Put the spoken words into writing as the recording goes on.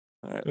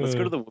All right, let's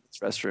go to the women's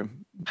restroom.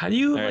 How do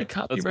you All right, like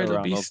let's copyright go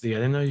around. obesity? I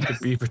didn't know you could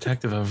be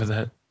protective over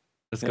that.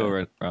 Let's go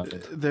right around.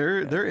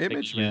 Their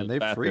image, man. They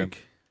Bathroom.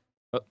 freak.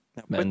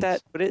 Now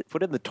put it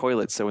in the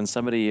toilet so when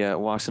somebody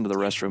walks into the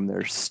restroom,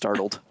 they're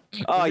startled.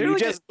 Oh, you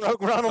just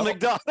broke Ronald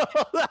McDonald.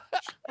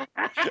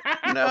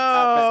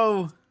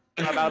 No.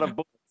 I'm out of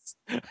bullets.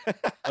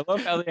 I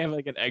love how they have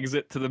like an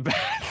exit to the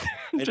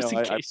bathroom just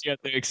in case you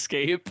have to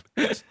escape.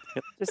 Let's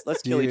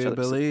Do kill each you other.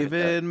 believe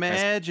in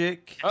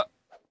magic? Oh.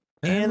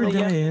 And Every the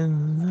day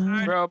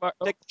and Crowbar.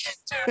 Oh,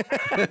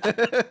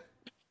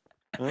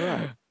 All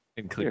right.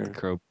 and click the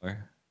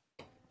crowbar.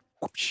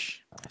 Whoosh.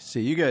 See,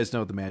 you guys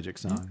know the magic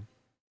song.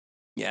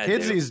 Yeah,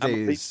 Kids dude. these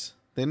days,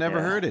 they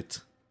never heard it.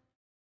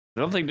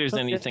 I don't think there's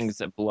any things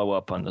that blow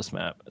up on this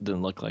map. It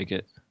didn't look like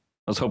it.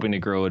 I was hoping to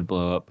grow would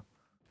blow up.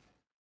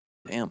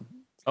 Damn.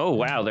 Oh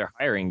wow, they're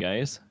hiring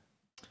guys.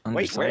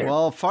 Wait, where?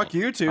 Well, fuck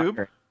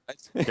YouTube.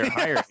 They're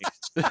hiring.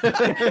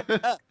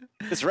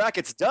 This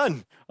racket's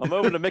done. I'm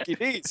moving to Mickey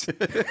D's.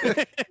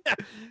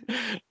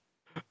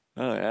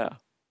 Oh yeah.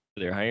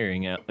 They're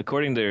hiring out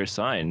according to their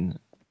sign.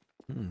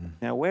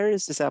 Now, where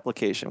is this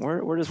application?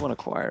 Where does one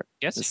acquire?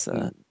 Yes, This,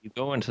 you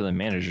go into the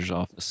manager's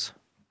office.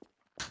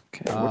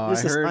 Okay. Oh,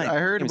 where's this sign? I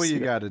heard Let me what see you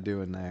that. got to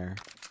do in there.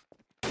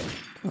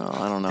 Oh,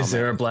 I don't know. Is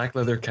there a black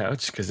leather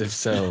couch? Because if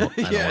so, I don't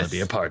want Yes. to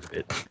be a part of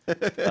it.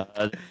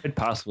 It could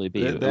possibly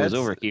be. It was That's-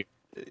 over here.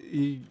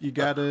 You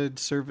got to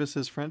service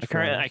his French I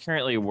fries.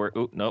 currently work.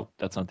 Oh nope,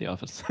 that's not the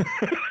office.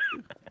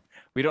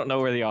 We don't know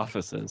where the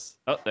office is.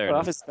 Oh, there it is.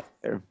 office back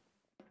there?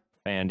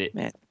 Found it.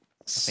 Man,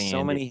 so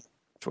Found many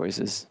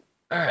choices.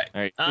 All right.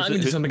 All right. I'm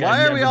gonna do something.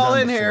 Why I've are we never all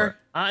done in before. here?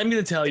 I'm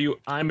gonna tell you,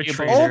 I'm a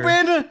traitor.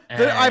 Open!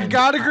 I've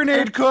got a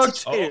grenade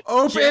cooked. Oh,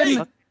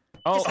 Open!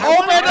 Oh,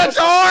 Open the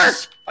door!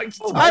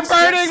 I'm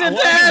burning to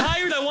death!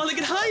 I want to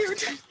get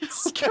hired.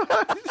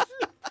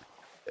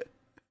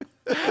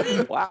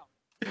 Wow.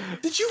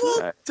 Did you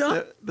all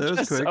die? That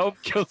was quick. Oh,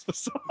 kills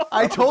us all.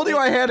 I told you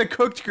I had a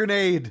cooked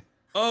grenade.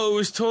 Oh, it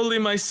was totally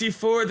my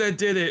C4 that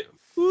did it.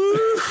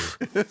 Woo.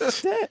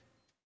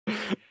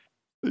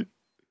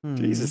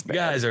 Jesus, You man.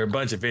 guys are a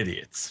bunch of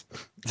idiots.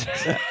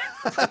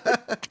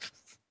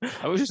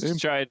 I was just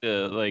trying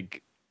to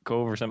like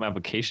go over some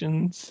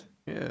applications.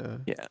 Yeah.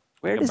 Yeah.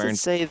 Where Like a does it burn-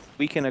 say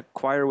we can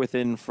acquire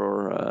within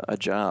for a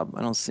job?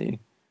 I don't see.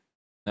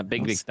 That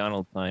big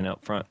McDonald's sign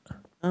out front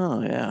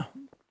Oh yeah.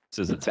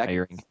 says it's Back-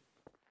 hiring.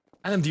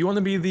 Adam, do you want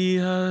to be the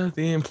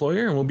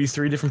employer? And we'll be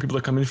 3 different people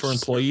that come in for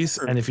employees.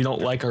 And if you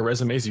don't like our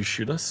resumes, you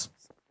shoot us.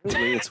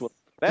 Absolutely, it's what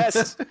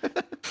best.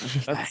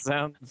 That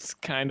sounds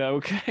kind of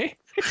okay.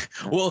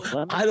 Well,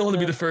 I don't want to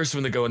be the first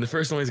one to go, and the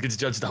first one always gets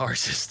judged the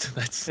harshest.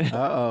 That's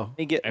Uh-oh. Let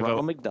me get I vote.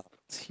 Ronald McDonald.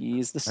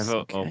 He's the I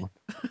vote. okay.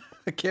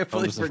 I can't Oh,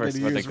 believe was the we're going first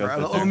to one use that goes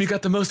Ronald. you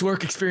got the most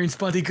work experience,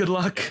 buddy. Good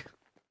luck.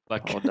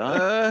 Luck. Hold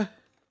on. Uh,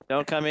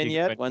 Don't come in You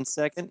yet. could- 1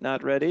 second.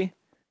 Not ready.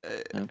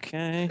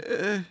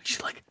 Okay.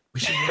 We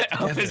should work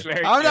I was together.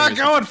 very I'm not curious.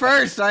 going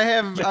first.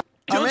 I'm Don't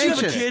you have a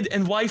anxious. kid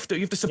and wife that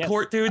you have to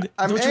support, dude?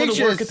 I'm Don't you want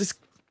to work at anxious. this?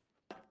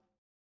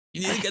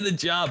 You need to get a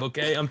job,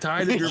 okay? I'm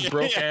tired of your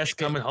broke ass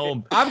coming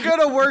home. I'm going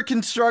to work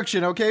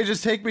construction, okay?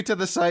 Just take me to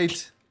the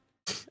site.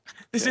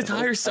 This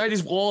entire site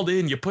is walled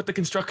in. You put the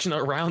construction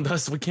around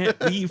us. We can't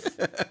leave.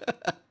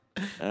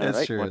 That's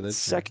All true, right, 1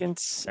 that's true.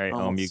 second. All right,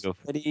 Almost you go.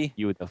 Ready.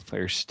 You were the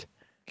first.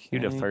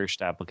 You're the Okay.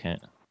 first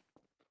applicant.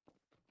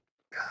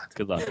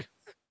 Good luck.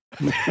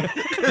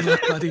 Good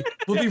luck, buddy.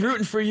 We'll be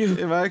rooting for you.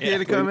 Am I okay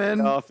to come in?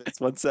 Office.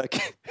 1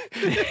 second.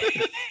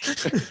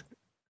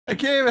 I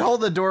can't even hold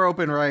the door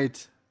open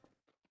right.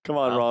 Come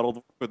on, Ronald,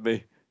 work with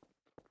me.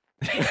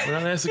 We're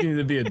not asking you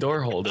to be a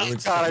door holder. We're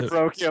just God, I gonna-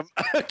 broke him.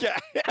 Okay.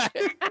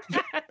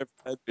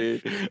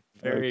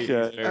 Very, Okay.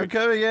 very I'm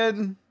coming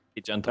in.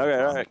 gentle.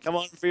 Okay, all right. Come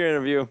on for your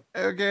interview.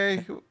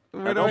 Okay. Now,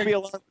 Where do don't I... be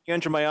alarmed when you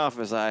enter my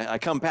office. I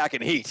come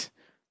packing heat.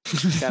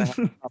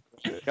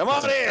 Come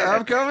on in.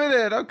 I'm coming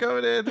in. I'm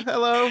coming in.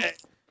 Hello. I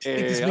think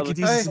this Hey, Mickey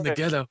D's is in the hey.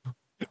 ghetto.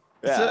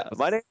 Yeah,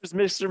 my name is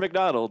Mr.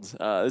 McDonald.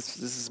 This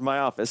is my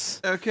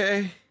office,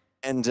 Okay.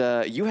 and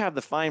you have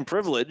the fine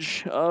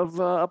privilege of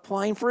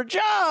applying for a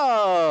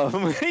job.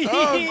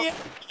 Oh,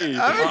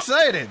 I'm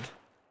excited.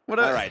 What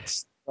All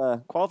right.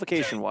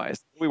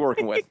 Qualification-wise, what are we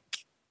working with?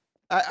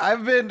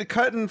 I've been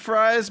cutting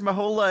fries my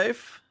whole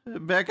life.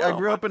 I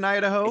grew up in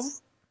Idaho. Let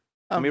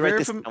I'm me write very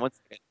this down 1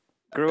 second.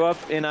 Grew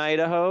up in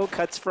Idaho,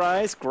 cuts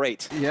fries,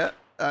 great. Yeah,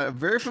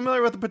 very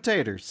familiar with the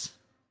potatoes.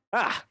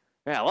 Ah,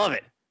 yeah, I love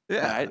it.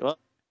 Yeah. All right, well,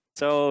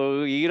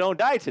 so you don't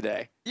die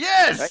today.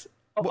 Yes. Right?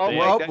 Oh,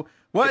 Well, okay.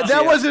 what? Oh,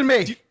 That yeah. wasn't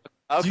me.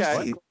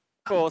 Okay,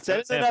 cool.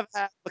 Send in another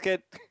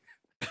applicant.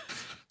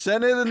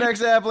 Send in the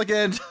next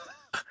applicant.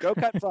 Go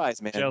cut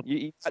fries, man. Joe.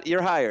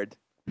 You're hired.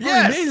 Oh, you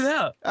made it Yes.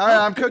 out.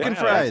 I'm cooking Wow,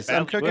 fries. I'm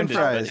that's cooking wounded,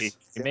 fries. buddy.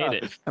 You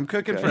made it. I'm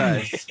cooking Okay.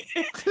 fries.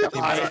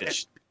 Come on.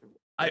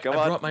 I Come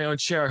on. brought my own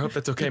chair. I hope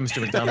that's okay, Mr.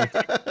 McDonald.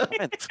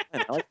 Man,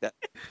 I like that.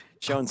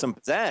 Showing some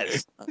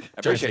pizzazz. I Try to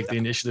appreciate take the that.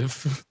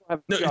 initiative.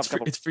 Have No, you it's off a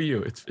couple- it's for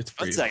you. It's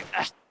for 1 you. second.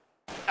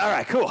 All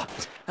right, cool.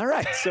 All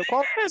right, so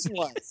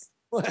qualification-wise,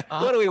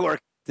 what do we work?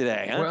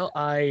 today, huh? Well,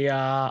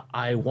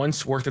 I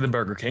once worked at a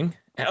Burger King,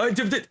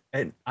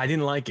 and I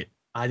didn't like it.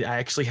 I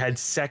actually had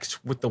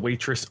sex with the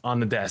waitress on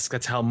the desk.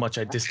 That's how much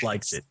I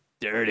disliked it.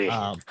 Dirty.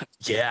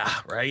 Yeah,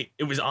 right.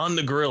 It was on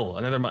the grill.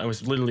 It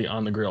was literally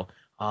on the grill.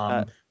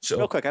 So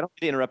real quick, I don't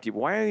mean to interrupt you.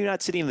 Why are you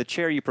not sitting in the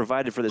chair you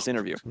provided for this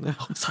interview?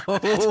 sorry,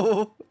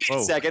 Oh, Wait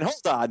a second.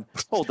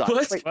 Hold on.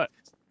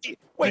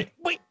 What?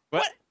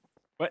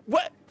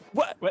 What?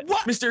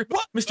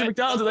 Mr.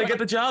 McDonald, did I get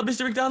the job,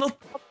 Mr. McDonald?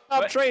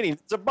 Stop training.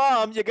 It's a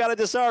bomb. You got to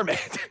disarm it.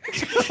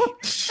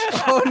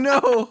 oh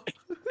no!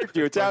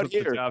 It's out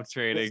here. Job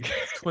training.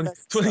 20.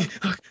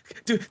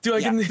 Do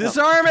I get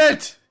Disarm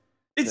it!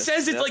 It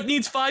says it like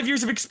needs 5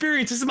 years of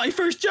experience. This is my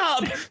first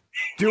job.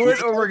 Do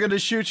it, or we're gonna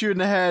shoot you in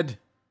the head.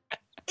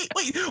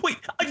 Wait.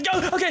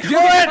 Okay. Do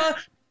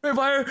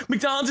it!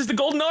 McDonald's is the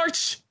Golden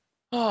Arch.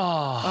 Oh.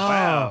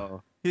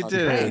 Wow. You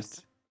did it.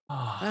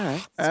 All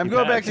right. I'm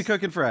going back to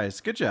cooking fries.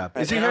 Good job.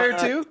 Is he hired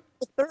too?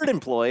 The third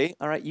employee.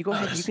 All right, you go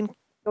ahead. You can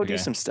go do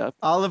some stuff.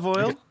 Olive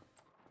oil?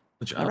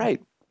 All right.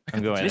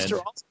 I'm going Mr.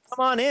 Olson,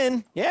 come on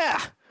in. Yeah.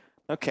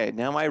 Okay,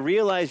 now I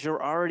realize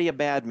you're already a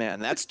bad man.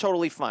 That's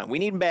totally fine. We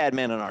need bad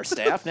men on our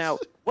staff. Now,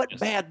 what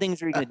bad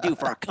things are you going to do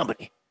for our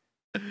company?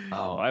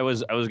 Oh, I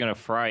was gonna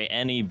fry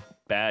any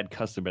bad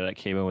customer that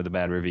came in with a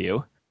bad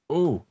review.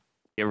 Ooh.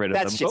 Get rid of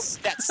That's them.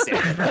 that's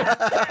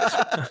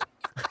sick.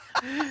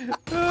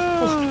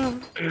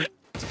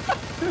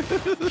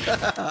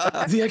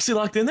 Is he actually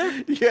locked in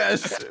there?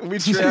 Yes, we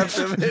trapped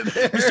him in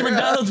there. Mr.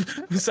 McDonald,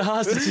 it's a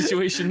hostage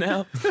situation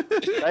now.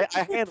 I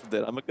handled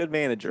it. I'm a good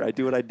manager. I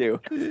do what I do.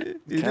 You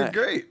did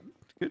great.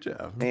 Good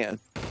job. Man.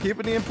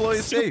 Keeping the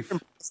employees safe.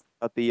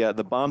 About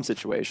the bomb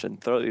situation.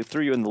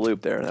 Threw you in the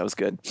loop there. That was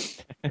good.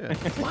 Yeah.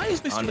 Why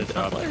is On the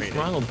job Why is training.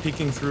 Ronald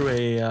peeking through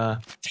a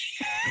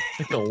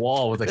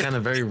wall with a kind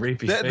of very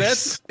rapey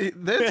face?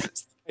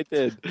 That's I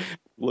did.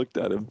 Looked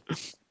at him.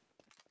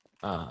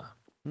 Oh,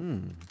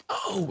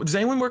 does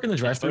anyone work in the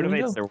drive-thru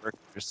window? Motivates their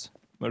workers.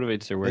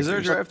 Motivates their workers. Is there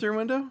a drive-through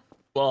window?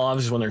 Well, I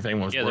was just wondering if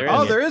anyone was Yeah, working. there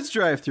Oh, is. there is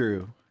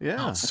drive-through.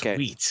 Yeah. Oh,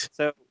 sweet.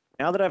 So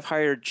now that I've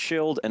hired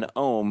Chilled and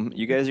Ohm,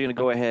 you guys are going to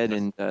go ahead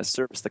and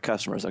service the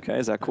customers, okay?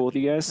 Is that cool with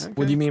you guys?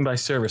 What do you mean by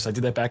service? I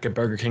did that back at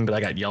Burger King, but I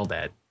got yelled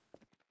at.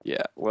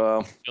 Yeah,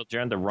 well,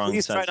 You're on the wrong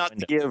please side. try of the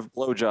not to window. give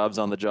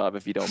blowjobs on the job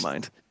if you don't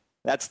mind.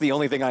 That's the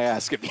only thing I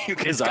ask of you. It's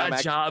Because got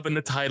I'm job in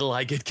the title.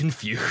 I get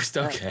confused.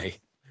 Okay.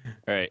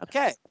 All right.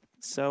 okay.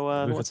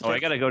 So, What's Oh, I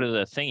gotta go to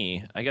the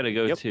thingy. I gotta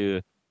go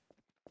to.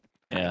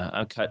 Yeah,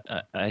 I'm cut.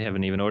 I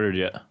haven't even ordered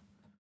yet.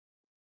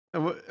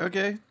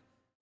 Okay.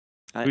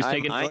 Who's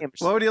taking- I am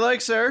What would you like,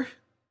 sir?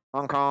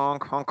 Hong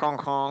Kong.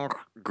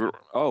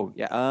 Oh,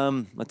 yeah.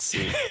 Let's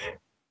see.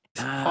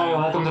 Hi,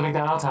 welcome to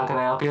McDonald's. How can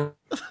I help you?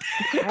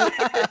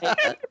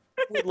 I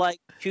would like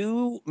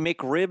 2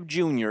 McRib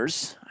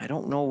Juniors. I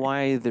don't know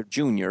why they're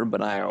junior,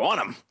 but I want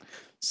them.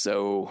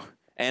 So,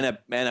 and a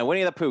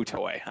Winnie the Pooh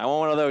toy. I want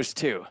one of those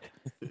too.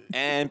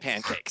 And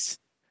pancakes.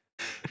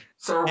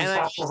 Sir, we And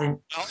stopped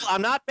serving.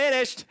 I'm not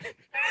finished.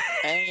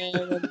 And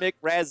a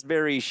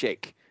McRaspberry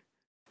shake.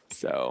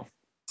 So,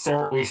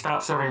 Sir, we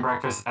stopped serving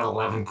breakfast at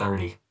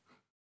 11:30.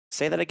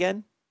 say that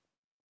again.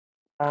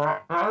 Oh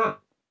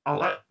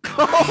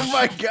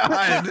my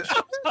God.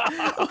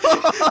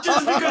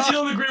 Just because you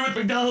don't agree with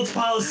McDonald's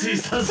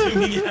policies doesn't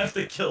mean you have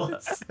to kill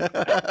us.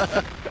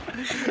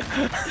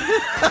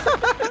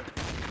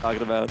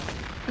 Talking about.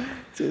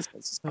 This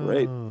is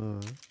great.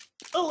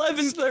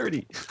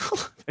 11:30.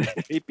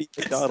 AP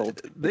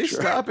McDonald. They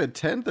stop at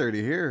 10:30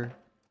 here.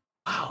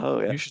 Wow. Oh,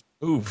 yeah. You should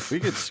move. We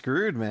get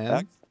screwed,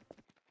 man.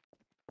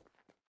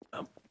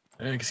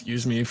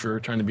 Excuse me for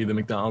trying to be the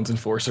McDonald's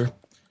enforcer.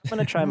 I'm going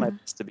to try my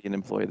best to be an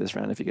employee this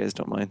round if you guys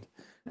don't mind.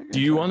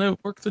 Do you want to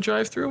work the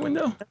drive-through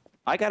window?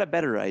 I got a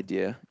better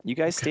idea. You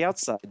guys stay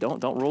outside.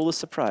 Don't roll a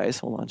surprise.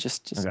 Hold on,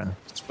 just Okay.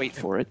 wait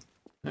for it.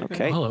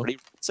 Okay. Hello. Ready?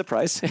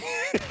 Surprise.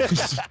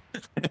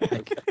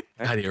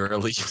 Got here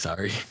early.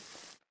 Sorry.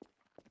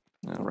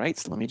 All right.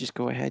 So let me just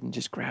go ahead and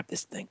just grab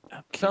this thing.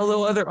 Okay.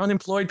 Fellow other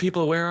unemployed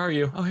people, where are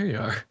you? Oh, here you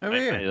are. Over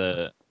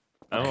here.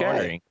 I'm Okay.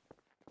 ordering.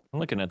 I'm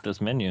looking at this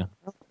menu.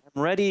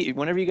 I'm ready.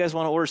 Whenever you guys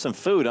want to order some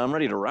food, I'm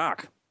ready to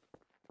rock.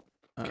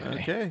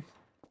 Okay.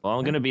 Well,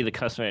 I'm gonna be the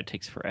customer that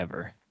takes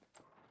forever.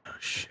 Oh,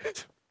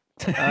 shit.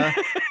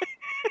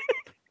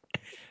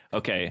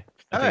 Okay.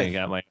 I Hi. think I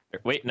got my.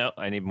 Wait, no,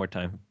 I need more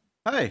time.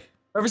 Hi.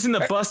 Whoever's in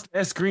the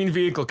bust-ass green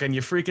vehicle, can you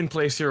freaking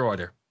place your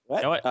order? What?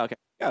 You know what? Okay.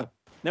 Yeah.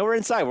 No, we're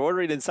inside. We're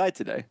ordering inside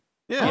today.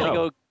 Yeah. You Oh. gotta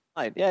go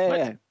inside. Yeah. What?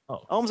 Yeah.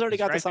 Oh. Holmes already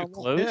got this on.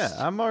 Drive-thru closed? Yeah,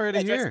 I'm already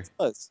Yeah, here. it's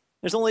closed.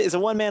 It's a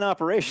one-man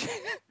operation.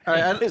 All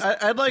right,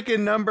 I'd like a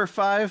number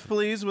 5,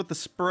 please, with the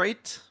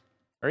Sprite.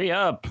 Hurry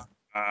up.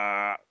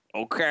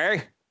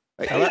 Okay.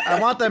 I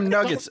want them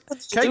nuggets. Can I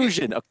get-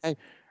 Confusion. Okay.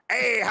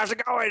 Hey, how's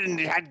it going?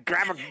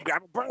 Grab a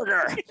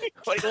burger.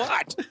 What do you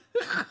want?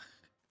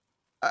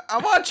 I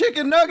want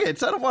chicken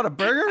nuggets. I don't want a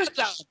burger.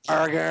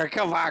 Burger.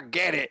 Come on,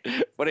 get it.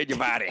 Put it in your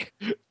body.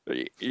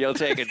 You'll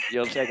take it.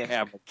 You'll take a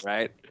hamburger,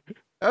 right?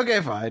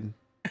 Okay, fine.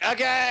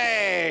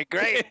 Okay,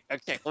 great.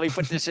 Okay, let me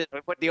put this in. Let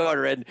me put the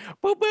order in.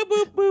 Boop, boop,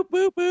 boop, boop,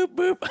 boop,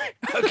 boop, boop.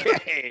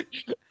 Okay.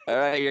 All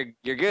right,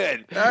 you're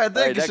good. All right,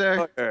 thank you, next sir.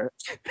 order.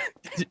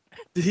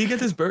 Did he get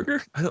this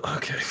burger?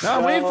 Okay. No,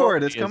 I'm waiting for it.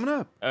 No, It's he is. coming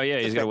up. Oh yeah,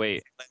 he's gonna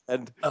wait.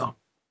 And All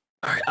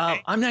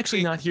right. I'm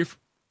actually not here.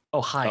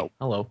 Oh, hi. Oh.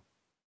 Hello.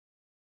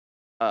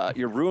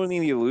 you're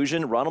ruining the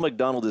illusion. Ronald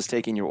McDonald is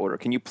taking your order.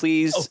 Can you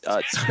please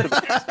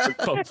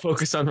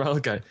Focus on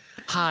Ronald. Guy.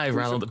 Hi,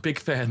 Ronald. Big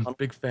fan.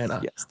 Big fan.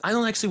 Yes. I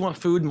don't actually want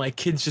food. My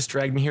kids just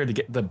dragged me here to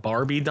get the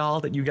Barbie doll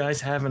that you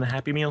guys have in a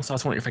Happy Meal. So I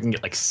was wondering if I can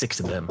get like 6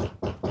 of them.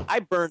 I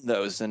burned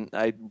those and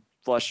I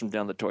flushed them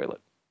down the toilet.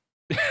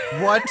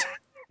 What?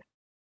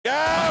 Go,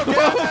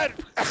 God!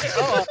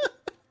 Oh,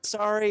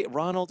 sorry,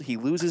 Ronald. He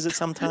loses it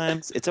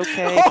sometimes. It's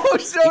okay. Oh,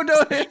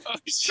 no.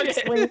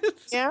 The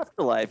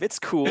afterlife. It's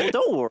cool.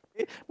 Don't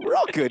worry. We're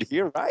all good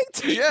here, right?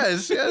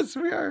 Yes,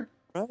 we are.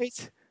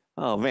 Right?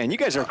 Oh man, you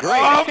guys are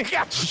great.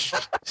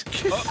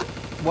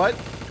 What?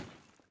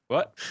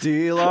 What?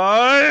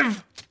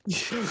 Dlive!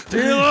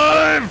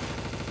 Dlive!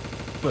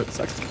 Look,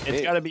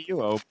 It's gotta be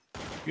you, Ope.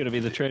 You gotta be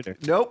the traitor.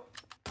 Nope.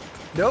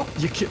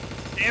 you ki-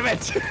 Damn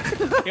it!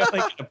 You only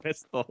got a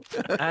pistol.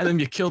 Adam,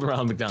 you killed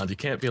Ronald McDonald. You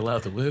can't be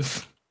allowed to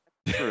live.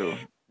 True.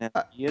 Now,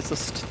 he is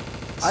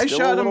I still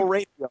shot a little him-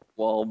 rapey up the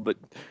wall, but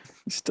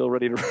he's still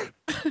ready to.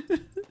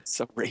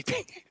 So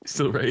rapey.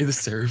 Still ready to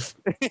serve.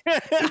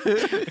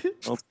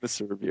 I'll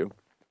serve you.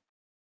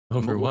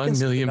 Over We'll 1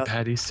 consider million that-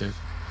 patties served.